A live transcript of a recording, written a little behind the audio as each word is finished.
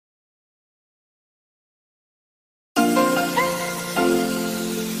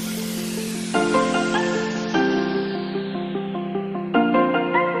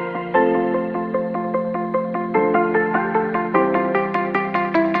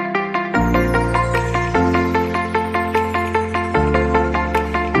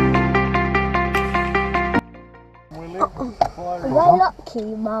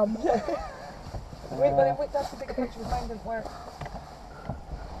lucky, Mum. Wait, that's the bigger picture. Mine didn't work.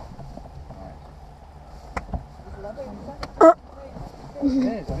 It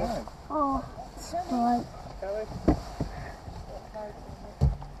is, I know. Oh, right.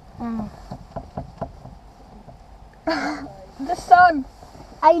 The sun!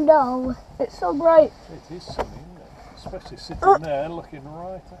 I know. It's so bright. It is sunny, isn't it? Especially sitting there looking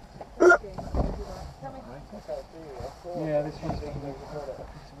right at it. Yeah, this one's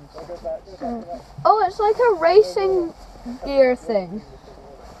Oh, it's like a racing gear thing.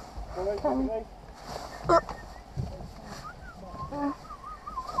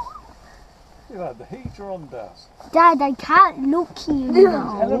 You had the heater on, Daz. Dad, I can't look you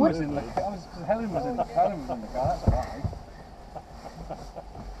now. Helen was in the car, Helen was in the car, that's alright.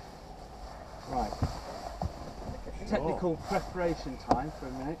 Right. Technical preparation time for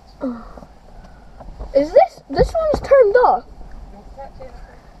a minute. Is this one's turned off?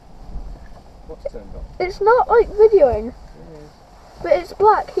 What's turned off? It's not like videoing. It is. But it's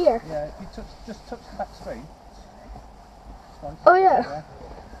black here. Yeah, if you just touch the back screen. Oh yeah.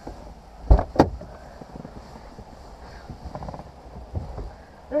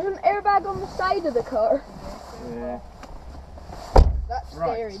 There's an airbag on the side of the car. Yeah. That's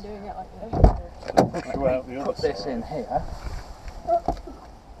Right. scary doing it like this. Go out the other Put this side. in here.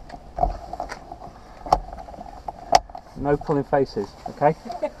 No pulling faces, okay?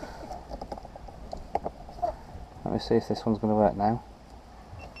 Let me see if this one's going to work now.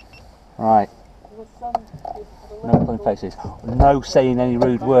 Right. No pulling faces. No saying any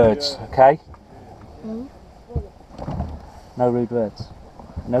rude words, okay? No rude words.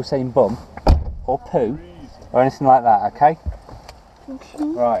 No saying bum or poo or anything like that, okay?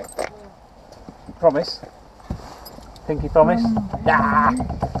 Right. Promise? Pinky promise? Nah!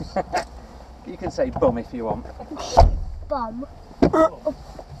 You can say bum if you want. Bum.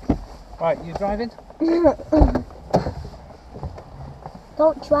 Right, you driving?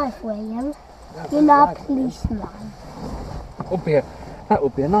 Don't drive, William. You're not a policeman. That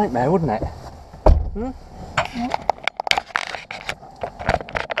would be a nightmare, wouldn't it? Hmm?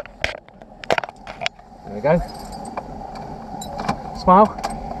 There we go. Smile.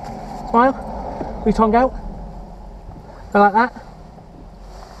 Smile. Put your tongue out. Go like that.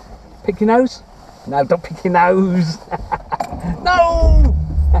 Pick your nose. No, don't pick your nose. No!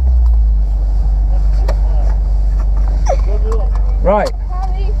 Right.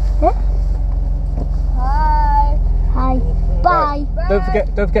 Hi. Hi. Bye. Don't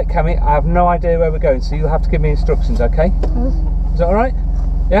forget, Cammie, I have no idea where we're going, so you'll have to give me instructions, okay? Is that alright?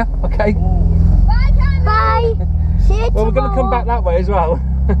 Yeah? Okay. Bye, Cammie. Bye. See you Well, we're going to come back that way as well.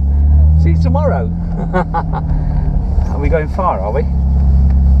 See you tomorrow. Are we going far, are we?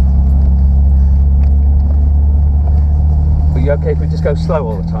 Are you okay if we just go slow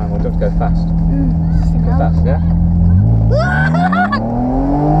all the time, or do you have to go fast? Go fast, yeah?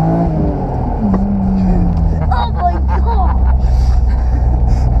 Oh my god.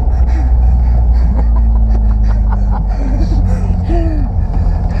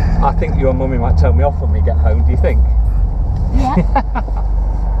 I think your mummy might tell me off when we get home, do you think? Yeah.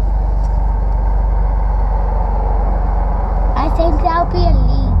 I think that'll be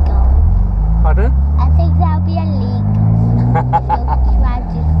illegal. Pardon? I think that'll be illegal. If you drive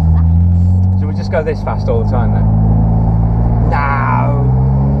too fast. Should we just go this fast all the time then? No!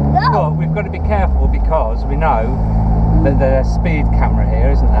 No. But we've got to be careful because we know that there's a speed camera here,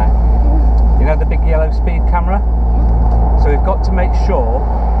 isn't there? You know the big yellow speed camera? So we've got to make sure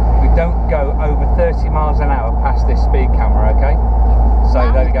we don't go over 30 miles an hour past this speed camera, okay?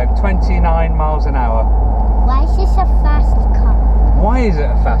 So there we go, 29 miles an hour. Why is this a fast car? Why is it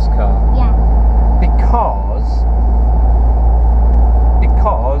a fast car? Yeah. Because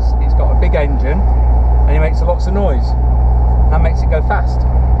it's got a big engine and it makes lots of noise. That makes it go fast.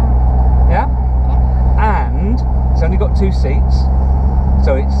 Yeah? And it's only got 2 seats,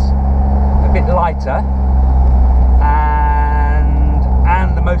 so it's a bit lighter.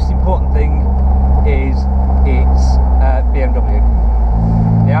 And the most important thing is it's BMW.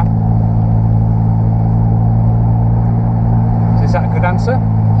 Yeah? So is that a good answer?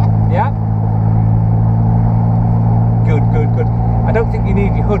 Yeah? Good. I don't think you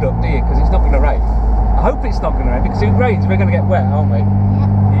need your hood up, do you? Because it's not going to rain. I hope it's not going to rain, because if it rains we're going to get wet, aren't we?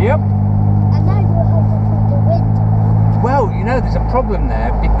 Yeah. Yep. And now you have to put the window. Well, you know, there's a problem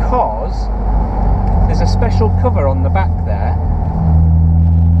there because there's a special cover on the back there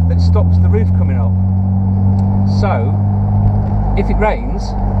that stops the roof coming up. So, if it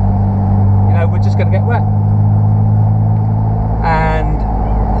rains, you know, we're just going to get wet. And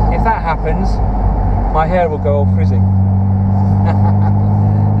if that happens, my hair will go all frizzy.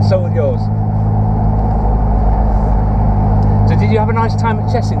 So will yours. So did you have a nice time at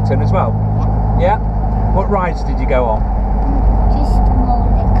Chessington as well? Yeah. Yeah? What rides did you go on? Just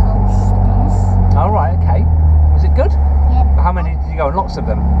roller coasters. All right, okay. Was it good? Yeah. How many did you go on? Lots of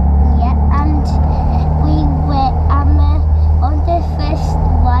them. Yeah, and we were on the first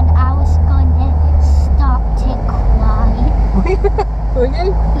one. I was going to start to cry. Were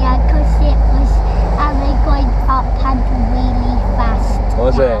you? Yeah, because it was going up and really fast.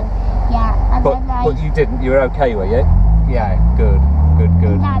 Was down. it? Yeah, and But you didn't. You were okay, were you? Yeah. Good.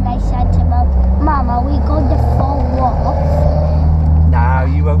 And then I said to Mum, are we going to fall off? No,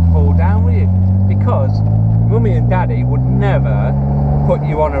 you won't fall down, will you? Because Mummy and Daddy would never put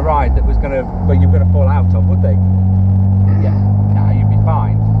you on a ride that was where you were gonna fall out of, would they? Yeah. No, you'd be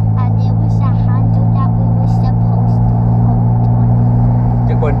fine. And there was a handle that we were supposed to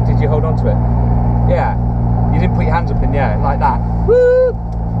hold on. Did you hold on to it? Yeah. You didn't put your hands up in the air like that. Woo!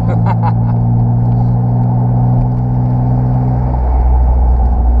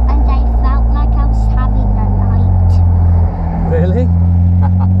 And I felt like I was having a night. Really?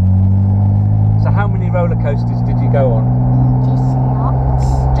 So how many roller coasters did you go on? Just lots.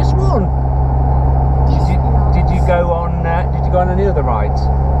 Just one. Just lots. Did you go on any other rides?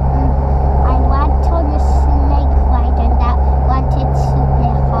 I went on a snake ride and that wanted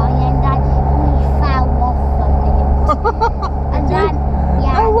super high and then we fell off on it. And then,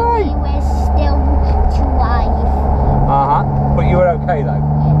 yeah, No way. we were still driving. But you were okay though?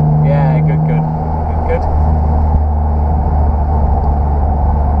 Yeah, good.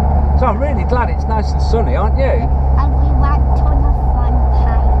 So I'm really glad it's nice and sunny, aren't you? And we went on a fun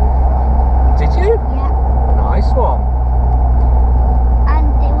pile. Did you? Yeah. Nice one. And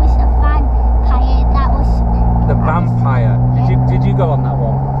there was a vampire that was... The vampire. Did you go on that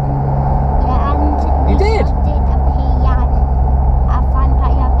one? Yeah, and You we did? did a piano. A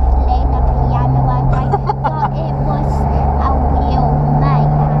vampire playing a piano and I thought it was a real man.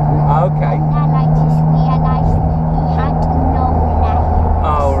 Okay. And then I just realised he had no legs.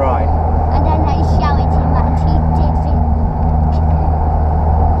 Oh right. And then I shouted him and he didn't.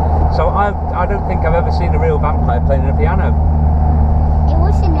 So I don't think I've ever seen a real vampire playing a piano. It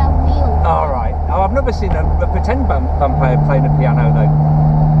wasn't a real one. All right. Oh, I've never seen a pretend vampire playing a piano though.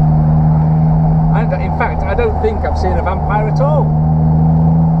 In fact, I don't think I've seen a vampire at all.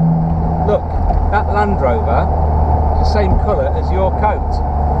 Look, that Land Rover is the same colour as your coat.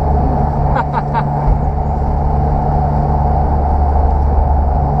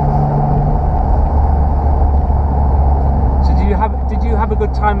 So did you have a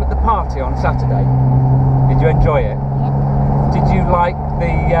good time at the party on Saturday? Did you enjoy it? Yeah. Did you like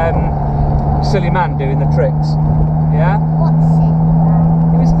the silly man doing the tricks? Yeah? What's it?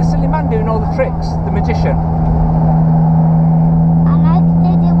 It was the silly man doing all the tricks, the magician. I liked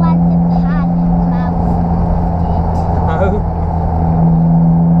the one the pan mouth did. Oh.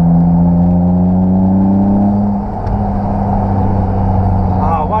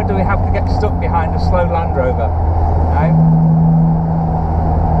 Oh, why do we have to get stuck behind a slow Land Rover? No?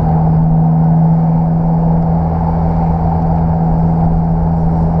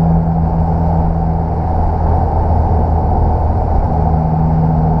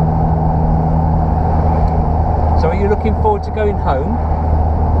 Looking forward to going home,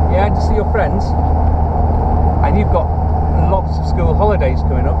 yeah, to see your friends, and you've got lots of school holidays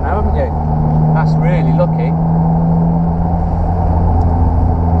coming up now, haven't you? That's really lucky.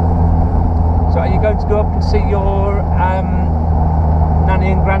 So are you going to go up and see your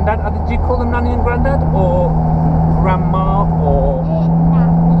nanny and granddad? Do you call them nanny and granddad or grandma or?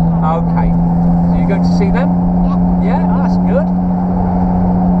 Okay, so you're going to see them? Yeah. Yeah, oh, that's good.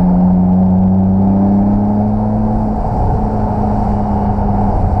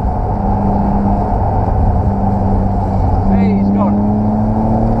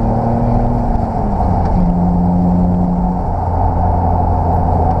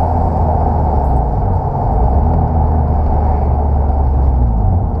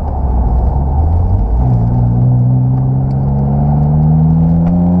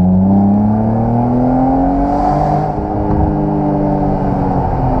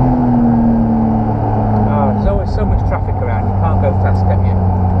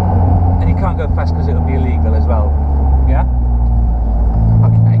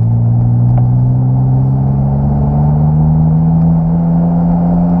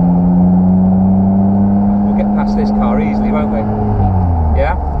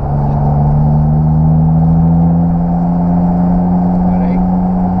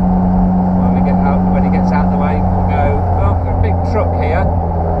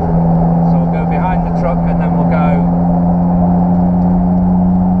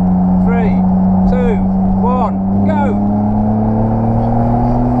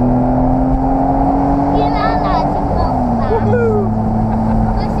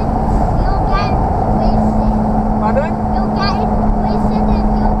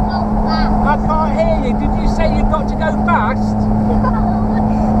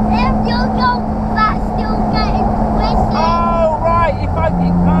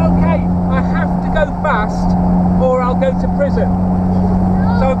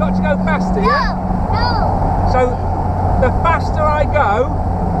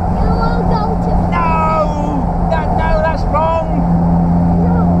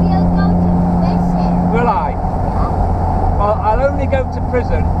 go to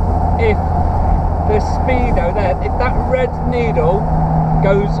prison if the speedo there, if that red needle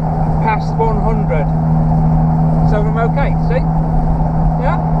goes past 100. So I'm okay, see?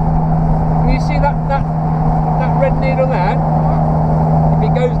 Yeah? Can you see that red needle there? If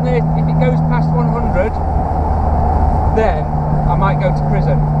it goes past 100, then I might go to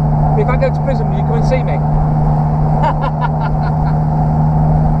prison. But if I go to prison, will you come and see me?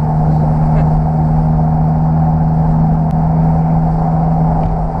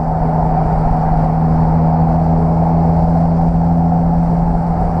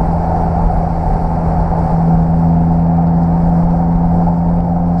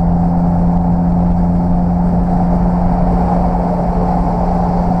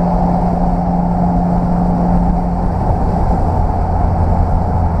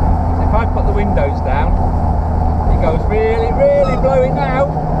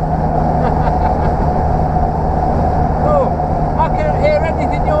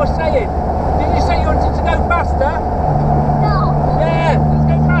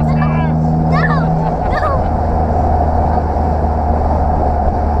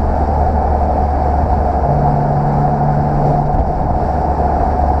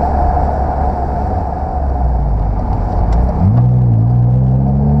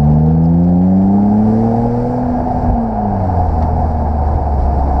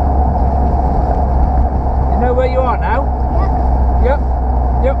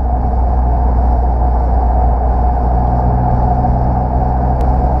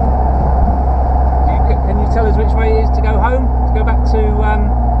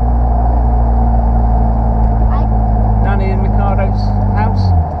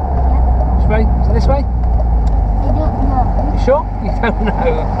 Sure? You don't know?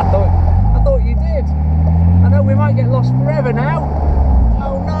 I thought you did. I know we might get lost forever now.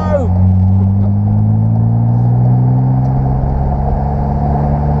 Oh no!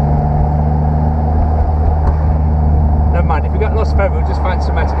 Never mind, if we get lost forever, we'll just find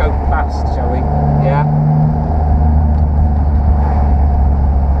somewhere to go fast, shall we? Yeah.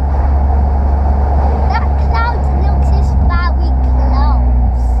 That cloud looks very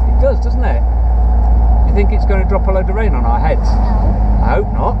close. It does, doesn't it? You think it's going to drop a load of rain on our heads? No. I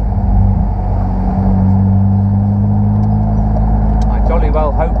hope not. I jolly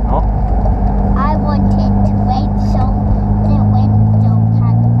well hope not. I want it to rain so the window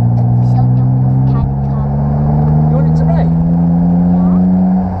can, so the roof can come. You want it to rain? Yeah.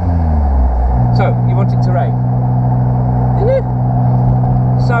 So, you want it to rain? Do you?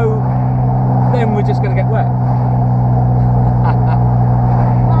 So, then we're just going to get wet.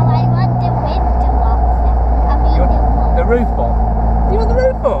 The roof up? You want the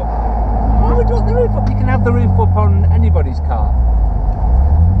roof up? Why would you want the roof up? You can have the roof up on anybody's car.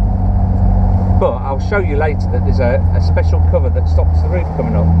 But I'll show you later that there's a special cover that stops the roof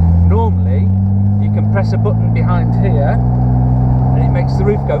coming up. Normally, you can press a button behind here and it makes the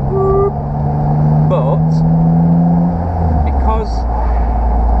roof go whoop. But because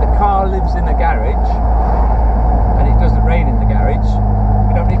the car lives in a garage and it doesn't rain in the garage,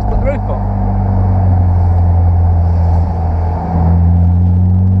 we don't need to put the roof up.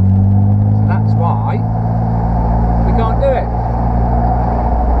 Why we can't do it.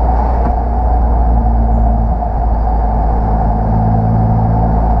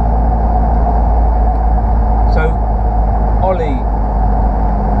 So Ollie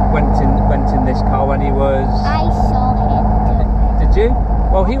went in this car when he was. I saw him do it. Did you?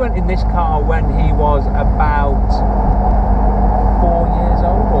 Well, he went in this car when he was about 4 years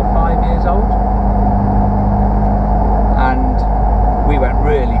old or 5 years old, and we went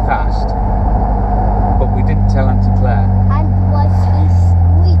really fast. But we didn't tell Auntie Claire. And was he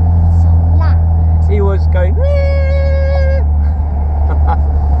squeaking so loud? He was going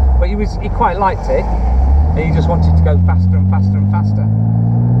but he quite liked it and he just wanted to go faster and faster and faster.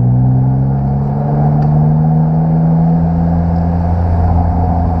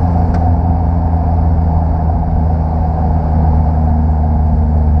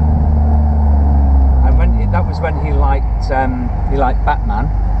 And that was when he liked Batman.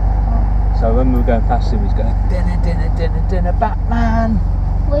 So when we were going past him, he was going, dinner, dinner, dinner, dinner, Batman.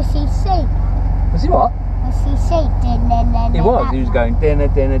 Was he saying? Was he what? Was he saying dinner, dinner? He was. He was going dinner,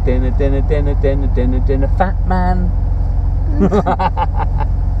 dinner, dinner, dinner, dinner, dinner, dinner, dinner, fat man.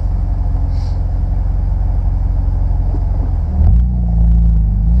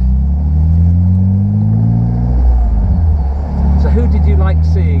 So who did you like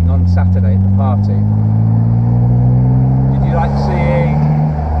seeing on Saturday at the party? Did you like seeing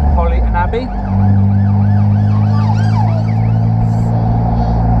Holly and Abby?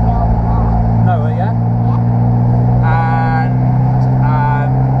 Noah, yeah? Yeah. And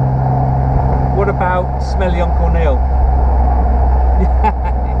smelly Uncle Neil.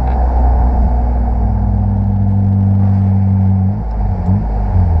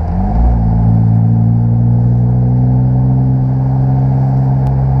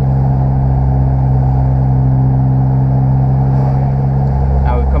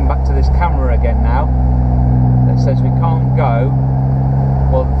 Now we come back to this camera again now that says we can't go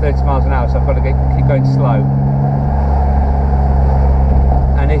more than 30 miles an hour, so I've got to keep going slow.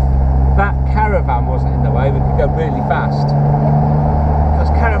 And if that caravan wasn't in the way, we could go really fast. Because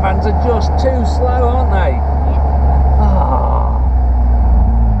caravans are just too slow, aren't they? Ah.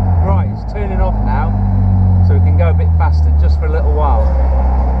 Right, it's turning off now, so we can go a bit faster just for a little while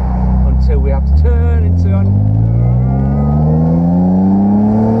until we have to turn into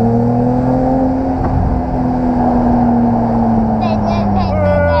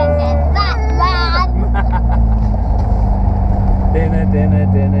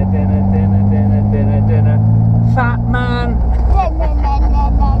dinner. Fat man. Fat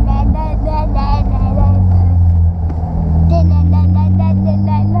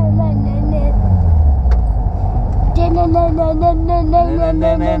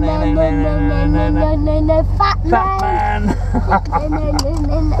man.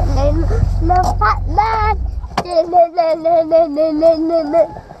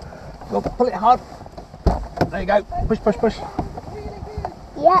 Go, pull it hard. There you go. Push, push, push.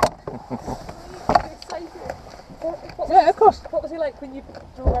 Yeah. Yeah, of course. What was he like when you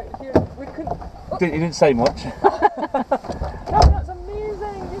drove out here? We couldn't. Oh, He didn't say much. no, that's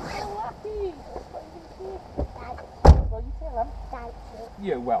amazing. You're so lucky. Well, you tell him.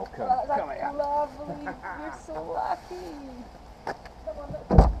 You're welcome. That's Come here. lovely. You're so lucky.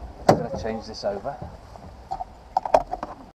 I'm going to change this over.